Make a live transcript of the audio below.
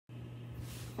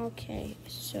Okay,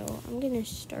 so I'm gonna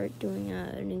start doing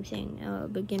a new thing, a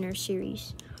beginner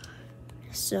series.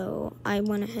 So I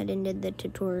went ahead and did the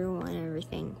tutorial and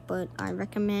everything, but I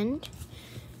recommend,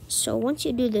 so once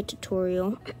you do the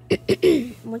tutorial,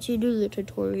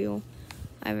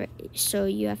 so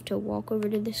you have to walk over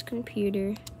to this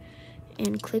computer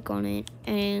and click on it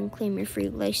and claim your free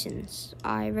license.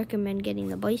 I recommend getting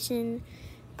the Bison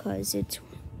because it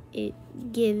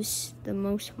gives the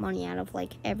most money out of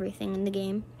like everything in the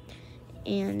game,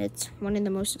 and it's one of the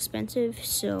most expensive.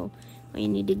 So all you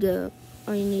need to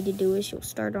do is you'll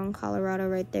start on Colorado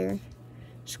right there.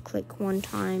 Just click one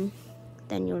time,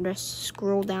 then you'll just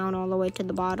scroll down all the way to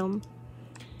the bottom,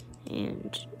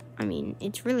 and I mean,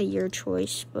 it's really your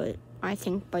choice, but I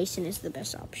think Bison is the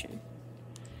best option,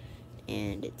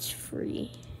 and it's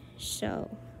free.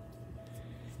 So,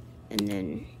 and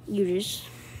then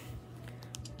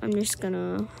I'm just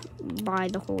gonna buy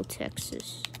the whole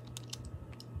Texas.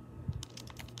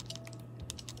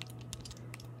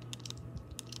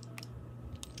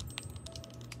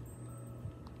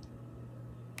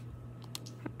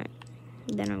 Alright,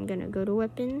 then I'm gonna go to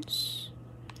weapons,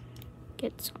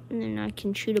 get something I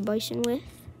can shoot a Bison with.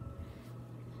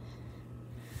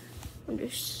 I'll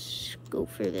just go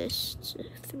for this. It's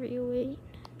a 308.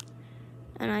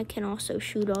 And I can also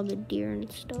shoot all the deer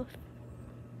and stuff.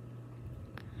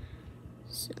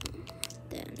 So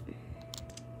then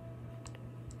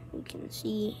we can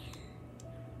see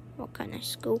what kind of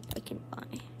scope I can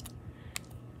buy.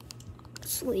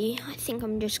 Honestly, I think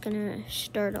I'm just gonna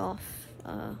start off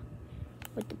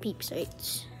with the peep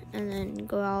sights, and then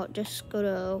go out, just go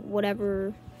to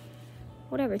whatever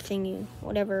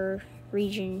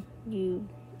region you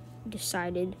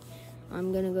decided.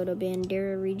 I'm gonna go to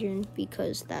Bandera region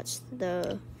because that's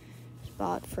the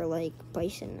spot for like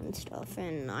bison and stuff,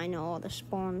 and I know all the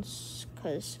spawns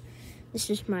because this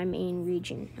is my main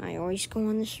region. I always go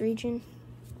on this region.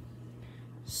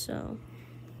 So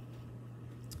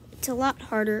it's a lot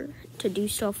harder to do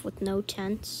stuff with no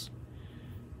tents,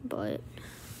 but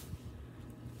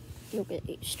you'll get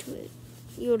used to it.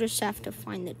 You'll just have to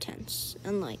find the tents,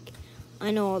 and like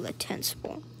I know all the tent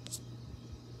spawns.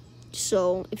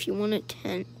 So if you want a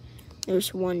tent,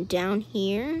 there's one down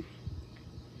here,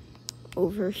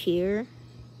 over here,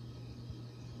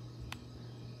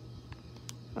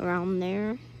 around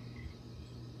there,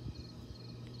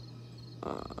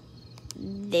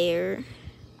 there,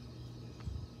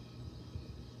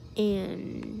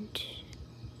 and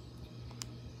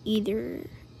either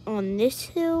on this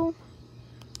hill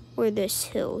or this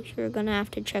hill. You're gonna have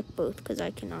to check both because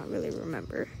I cannot really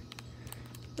remember.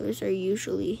 Those are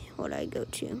usually what I go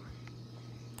to.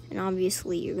 And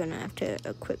obviously you're gonna have to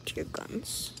equip your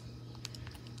guns.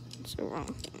 It's the wrong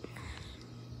thing.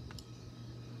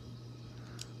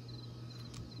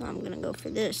 I'm gonna go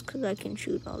for this because I can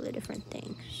shoot all the different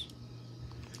things.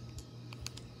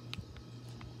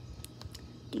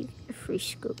 Do you get a free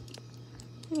scope?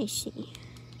 Let me see.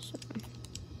 So,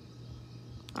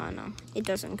 oh no, it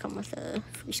doesn't come with a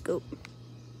free scope.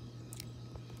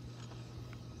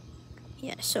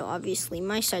 Yeah, so obviously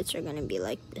my sights are gonna be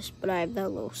like this, but I have that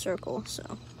little circle,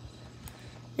 so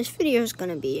this video is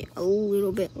gonna be a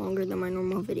little bit longer than my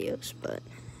normal videos, but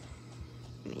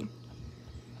I mean,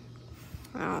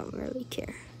 I don't really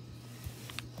care.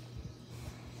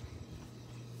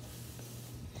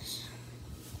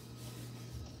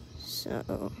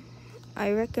 So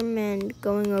I recommend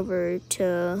going over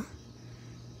to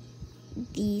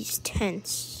these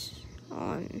tents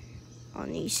on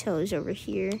these hills over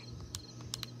here.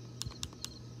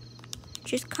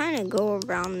 Just kind of go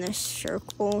around this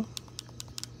circle,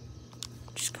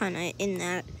 just kind of in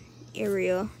that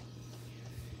area.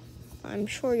 I'm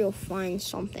sure you'll find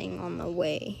something on the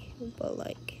way, but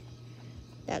like,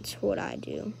 that's what I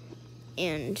do.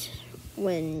 And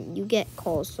when you get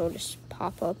calls, they'll just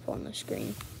pop up on the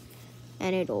screen,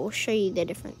 and it'll show you the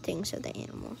different things of the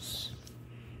animals.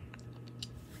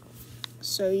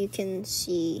 So you can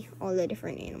see all the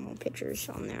different animal pictures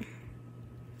on there.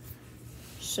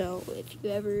 So if you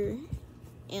ever,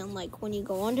 and like when you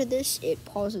go onto this, it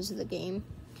pauses the game.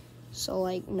 So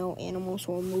like no animals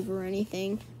will move or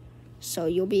anything. So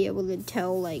you'll be able to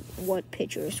tell like what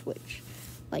picture is which.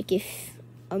 Like if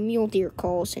a mule deer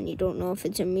calls and you don't know if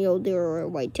it's a mule deer or a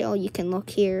whitetail, you can look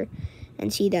here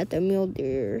and see that the mule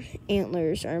deer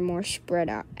antlers are more spread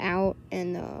out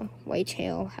and the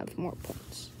whitetail have more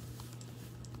points.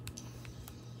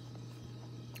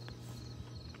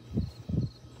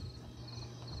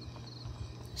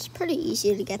 It's pretty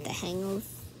easy to get the hang of.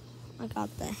 I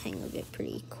got the hang of it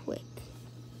pretty quick.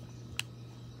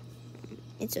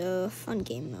 It's a fun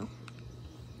game though.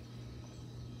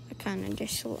 I kind of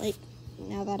just like,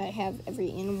 now that I have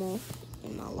every animal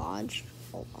in my lodge,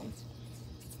 hold on.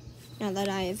 Now that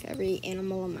I have every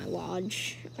animal in my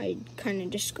lodge, I kind of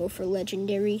just go for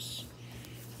legendaries.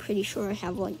 Pretty sure I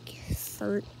have like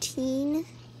 13.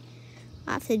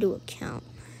 I have to do a count.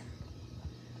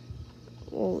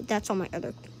 Well, that's on my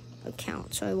other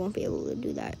account, so I won't be able to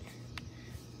do that.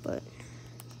 But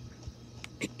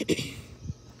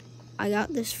I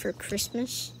got this for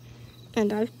Christmas,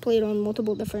 and I've played on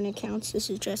multiple different accounts.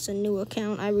 This is just a new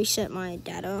account. I reset my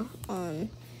data on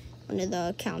one of the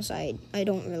accounts I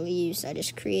don't really use. I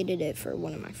just created it for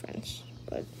one of my friends,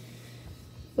 but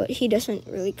he doesn't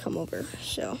really come over,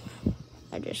 so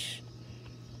I just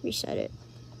reset it.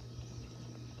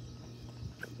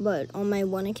 But on my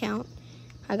one account,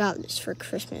 I got this for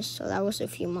Christmas, so that was a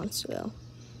few months ago.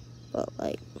 But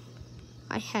like,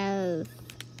 I have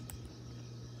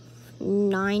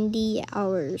 90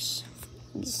 hours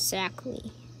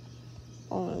exactly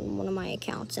on one of my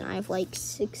accounts, and I have like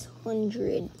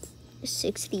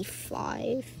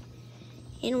 665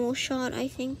 animal shot, I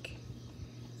think.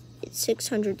 It's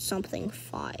 600 something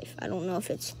 5. I don't know if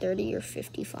it's 30 or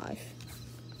 55.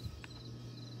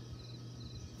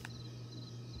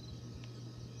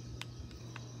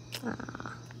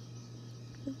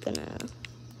 I'm gonna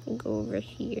go over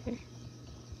here.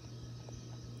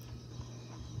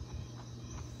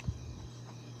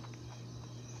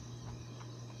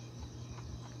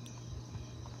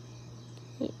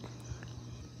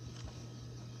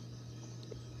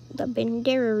 The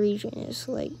Bandera region is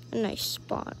like a nice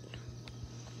spot.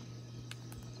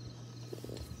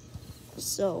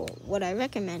 So what I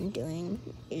recommend doing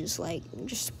is like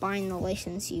just buying the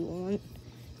license you want.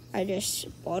 I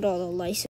just bought all the license.